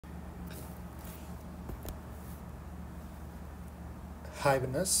Hi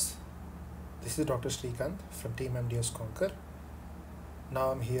winners, this is Dr. Srikanth from Team MDS Conquer. Now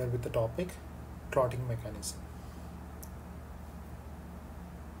I'm here with the topic clotting mechanism.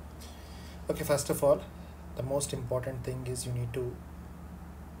 Okay, first of all, the most important thing is you need to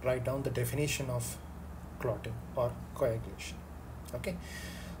write down the definition of clotting or coagulation. Okay,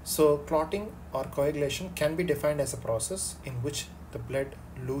 so clotting or coagulation can be defined as a process in which the blood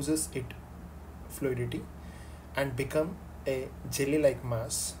loses its fluidity and become a jelly-like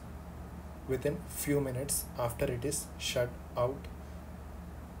mass within few minutes after it is shed out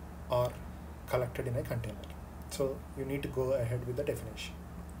or collected in a container. So you need to go ahead with the definition.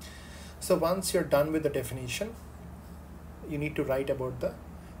 So once you're done with the definition, you need to write about the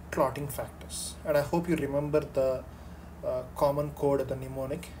clotting factors. And I hope you remember the common code, the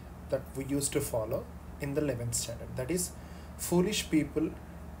mnemonic that we used to follow in the 11th standard. That is, foolish people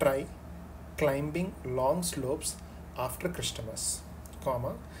try climbing long slopes after Christmas,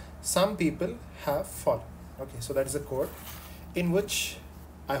 comma, some people have fallen. Okay, so that is a code in which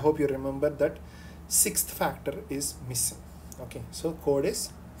I hope you remember that sixth factor is missing. Okay, so code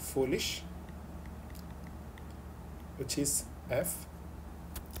is foolish, which is F.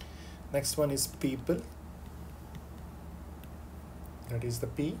 Next one is people, that is the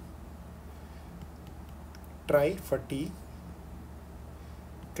P. Try for T,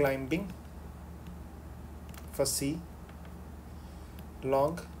 climbing for C,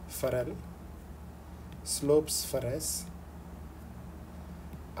 long for L, slopes for S,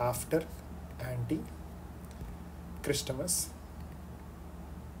 after anti, Christmas.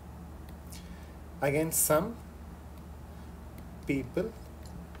 Again some people,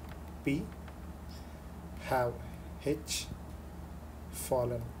 P, have H,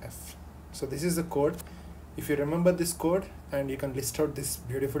 fallen, F. So this is the code. If you remember this code, and you can list out this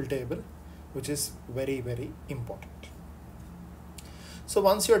beautiful table, which is very, very important. So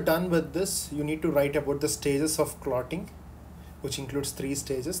once you're done with this, you need to write about the stages of clotting, which includes 3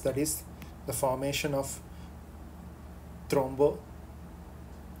 stages. That is the formation of prothrombin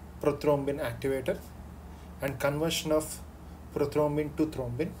activator, and conversion of prothrombin to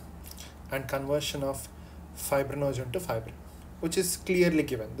thrombin, and conversion of fibrinogen to fibrin, which is clearly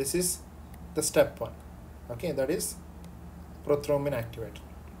given. This is the step 1. Okay, that is prothrombin activator.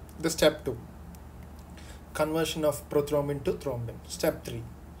 The step 2, conversion of prothrombin to thrombin. Step 3,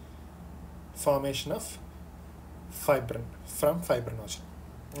 formation of fibrin from fibrinogen.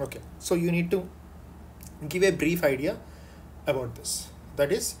 Okay, so you need to give a brief idea about this.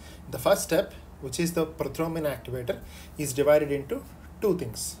 That is, the first step, which is the prothrombin activator, is divided into 2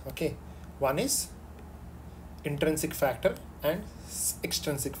 things. Okay, one is intrinsic factor and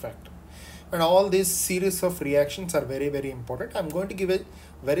extrinsic factor. And all these series of reactions are very, very important. I'm going to give a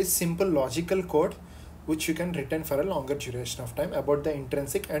very simple logical code which you can return for a longer duration of time about the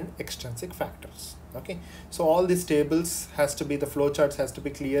intrinsic and extrinsic factors. Okay, so all these tables has to be, the flowcharts has to be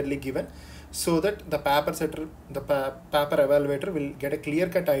clearly given, so that the paper setter, the paper evaluator will get a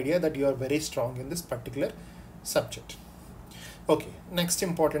clear-cut idea that you are very strong in this particular subject. Okay, next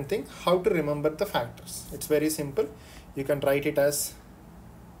important thing, how to remember the factors. It's very simple. You can write it as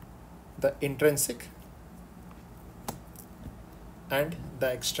the intrinsic and the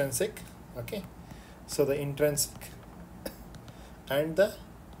extrinsic. Okay, so the intrinsic and the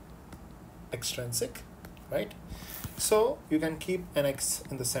extrinsic, right? So you can keep an X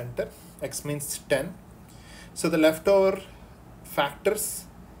in the center. X means 10. So the leftover factors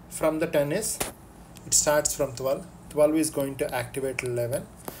from the 10 is, it starts from 12. 12 is going to activate 11.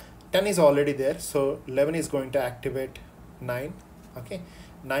 10 is already there, so 11 is going to activate 9. Okay,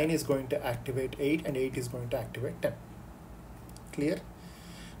 9 is going to activate 8, and 8 is going to activate 10. Clear?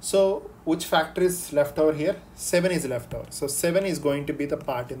 So which factor is left over here? 7 is left over. So 7 is going to be the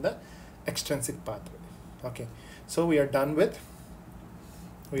part in the extrinsic pathway. Okay, so we are done with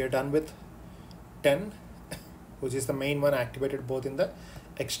 10, which is the main one activated both in the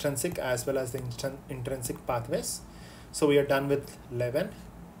extrinsic as well as the intrinsic pathways. So we are done with 11,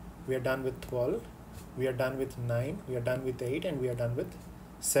 we are done with 12, we are done with 9, we are done with 8, and we are done with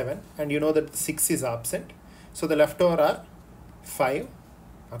 7. And you know that 6 is absent, so the leftover are 5.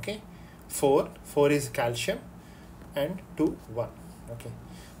 Okay, 4 is calcium, and 2, 1. Okay,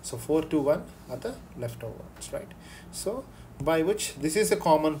 so 4, 2, 1 are the leftover ones, right? So by which this is a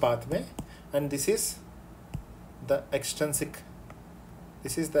common pathway, and this is the extrinsic,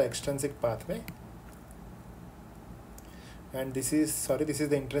 pathway, and this is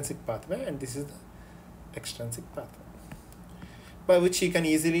the intrinsic pathway, and this is the extrinsic pathway, by which you can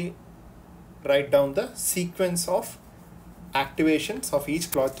easily write down the sequence of activations of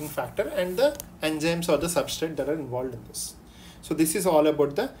each clotting factor and the enzymes or the substrate that are involved in this. So this is all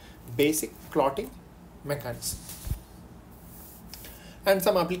about the basic clotting mechanism. And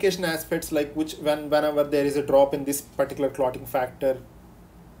some application aspects, like whenever there is a drop in this particular clotting factor,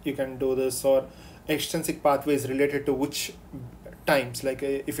 you can do this, or extrinsic pathways related to which times, like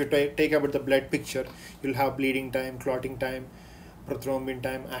if you take about the blood picture, you'll have bleeding time, clotting time, prothrombin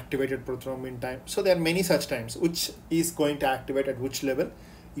time, activated prothrombin time. So there are many such times which is going to activate at which level.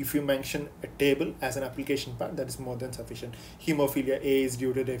 If you mention a table as an application part, that is more than sufficient. Hemophilia A is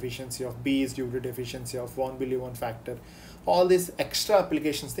due to deficiency of B, is due to deficiency of 1 factor. All these extra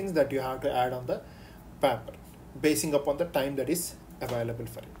applications, things that you have to add on the paper, basing upon the time that is available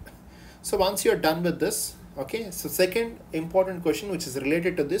for it. So once you're done with this, okay, so second important question which is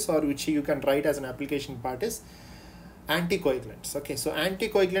related to this, or which you can write as an application part, is anticoagulants. Okay, so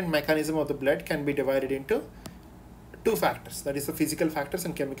anticoagulant mechanism of the blood can be divided into two factors, that is the physical factors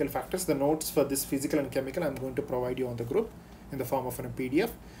and chemical factors. The notes for this physical and chemical I'm going to provide you on the group in the form of a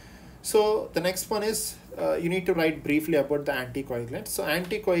PDF. So the next one is you need to write briefly about the anticoagulants. So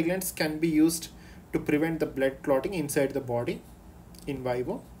anticoagulants can be used to prevent the blood clotting inside the body in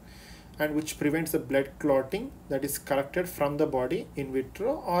vivo, and which prevents the blood clotting that is collected from the body in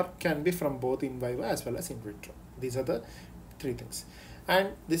vitro, or can be from both in vivo as well as in vitro. These are the three things. And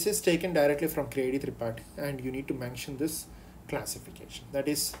this is taken directly from Grady Tripathi, and you need to mention this classification. That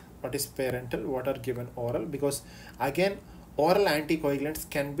is, what is parental, what are given oral, because again, oral anticoagulants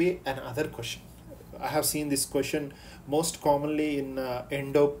can be another question. I have seen this question most commonly in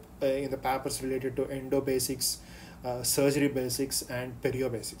in the papers related to endo basics, surgery basics, and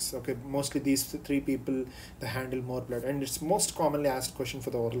perio basics. Okay, mostly these three people, they handle more blood, and it's most commonly asked question for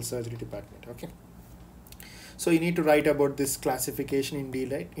the oral surgery department. Okay. So you need to write about this classification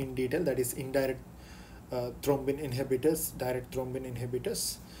in detail, that is indirect thrombin inhibitors, direct thrombin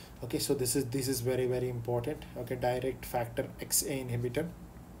inhibitors. Okay, so this is very important. Okay, direct factor XA inhibitor,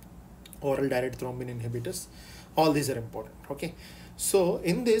 oral direct thrombin inhibitors, all these are important. Okay, so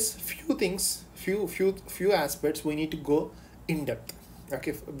in this few aspects we need to go in depth.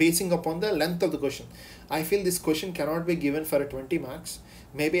 Okay, basing upon the length of the question. I feel this question cannot be given for a 20 marks.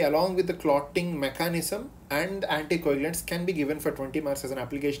 Maybe along with the clotting mechanism and anticoagulants can be given for 20 marks as an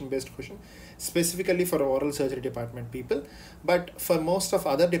application based question, specifically for oral surgery department people. But for most of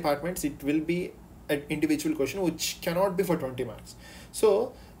other departments, it will be an individual question which cannot be for 20 marks.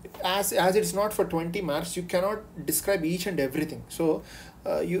 So as it's not for 20 marks, you cannot describe each and everything. So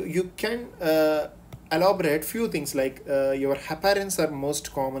you can elaborate few things, like your heparins are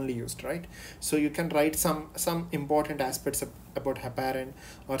most commonly used, right? So you can write some important aspects about heparin,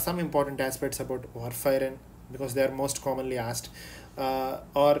 or some important aspects about warfarin, because they are most commonly asked,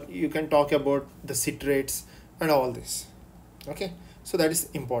 or you can talk about the citrates and all this. Okay, so that is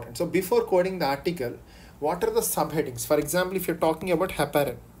important. So before coding the article, what are the subheadings? For example, if you're talking about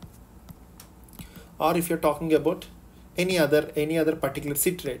heparin, or if you're talking about any other particular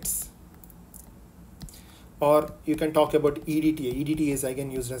citrates, or you can talk about EDTA. EDTA is again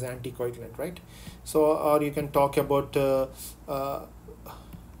used as anticoagulant, right? So, or you can talk about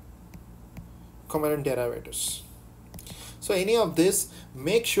covalent derivatives. So any of this,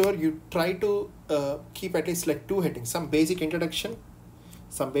 make sure you try to keep at least like two headings: some basic introduction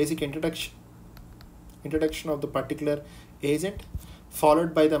of the particular agent,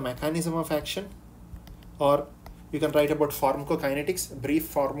 followed by the mechanism of action, or you can write about pharmacokinetics,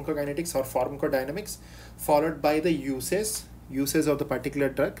 brief pharmacokinetics or pharmacodynamics, followed by the uses of the particular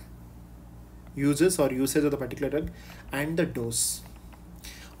drug, uses of the particular drug, and the dose.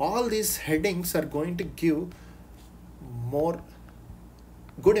 All these headings are going to give more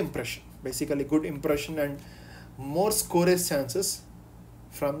good impression, basically good impression, and more scorage chances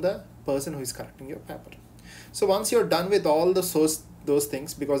from the person who is correcting your paper. So once you're done with all those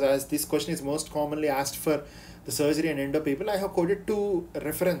things, because as this question is most commonly asked for the surgery and endo people, I have coded two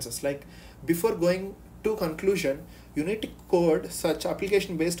references. Like before going to conclusion, you need to code such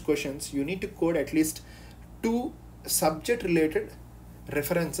application based questions. You need to code at least two subject related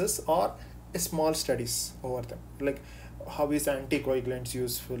references or small studies over them. Like how is anticoagulants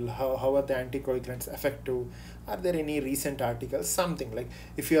useful? How are the anticoagulants effective? Are there any recent articles? Something like,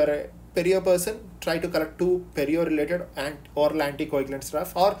 if you are a perio person, try to collect two perio related and oral anticoagulant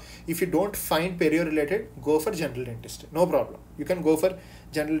stuff, or if you don't find perio related, go for general dentistry. No problem. You can go for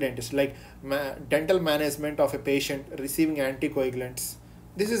general dentistry, like dental management of a patient receiving anticoagulants.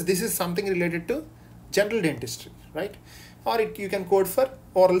 This is something related to general dentistry, right? Or you can code for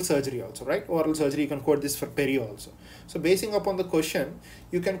oral surgery also, right? Oral surgery, you can code this for perio also. So basing upon the question,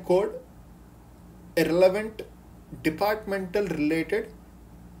 you can code a relevant departmental related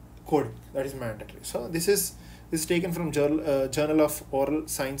coding. That is mandatory. So this is taken from Journal of Oral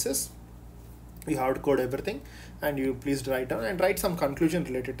Sciences. You have to code everything, and you please write down and write some conclusion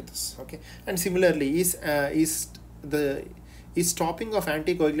related to this. Okay. And similarly, is stopping of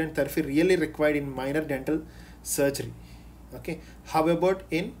anticoagulant therapy really required in minor dental surgery? Okay. How about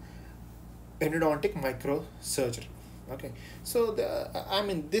in endodontic microsurgery? Okay. So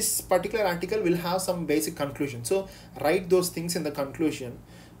this particular article will have some basic conclusion. So write those things in the conclusion,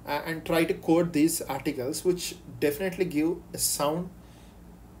 and try to code these articles, which definitely give a sound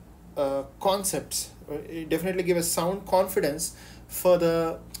concepts, definitely give a sound confidence for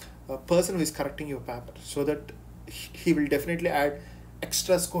the person who is correcting your paper, so that he will definitely add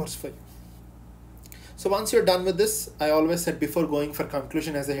extra scores for you. So once you're done with this, I always said before going for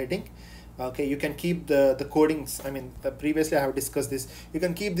conclusion as a heading, okay, you can keep the codings. Previously I have discussed this. You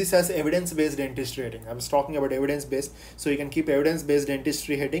can keep this as evidence-based dentistry heading. I was talking about evidence-based, so you can keep evidence-based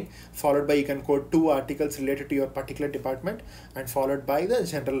dentistry heading, followed by you can code 2 articles related to your particular department, and followed by the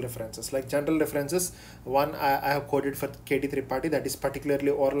general references. Like general references, one I have coded for KT Tripathi, that is particularly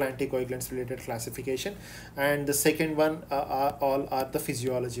oral anticoagulants related classification, and the second one all are the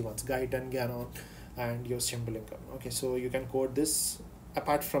physiology ones, Guyton, Gannon, and your Shimbolingam. Okay, so you can code this.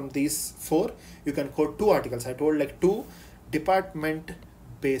 Apart from these 4, you can code 2 articles. I told like 2 department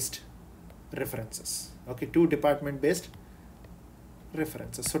based references. Okay, 2 department based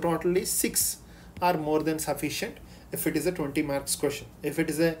references. So totally 6 are more than sufficient if it is a 20 marks question. If it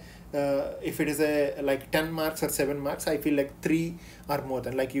is a like 10 marks or 7 marks, I feel like 3 are more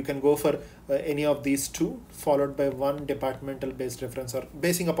than, like you can go for any of these 2 followed by 1 departmental based reference, or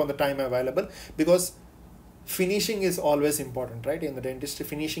basing upon the time available, because finishing is always important, right? In the dentistry,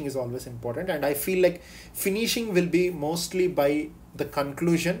 finishing is always important, and I feel like finishing will be mostly by the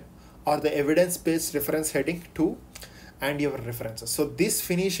conclusion or the evidence-based reference heading 2 and your references. So this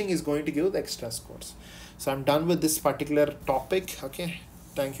finishing is going to give the extra scores. So I'm done with this particular topic. Okay,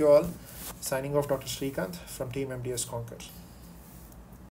 thank you all. Signing off, Dr. Srikanth from Team MDS Conquer.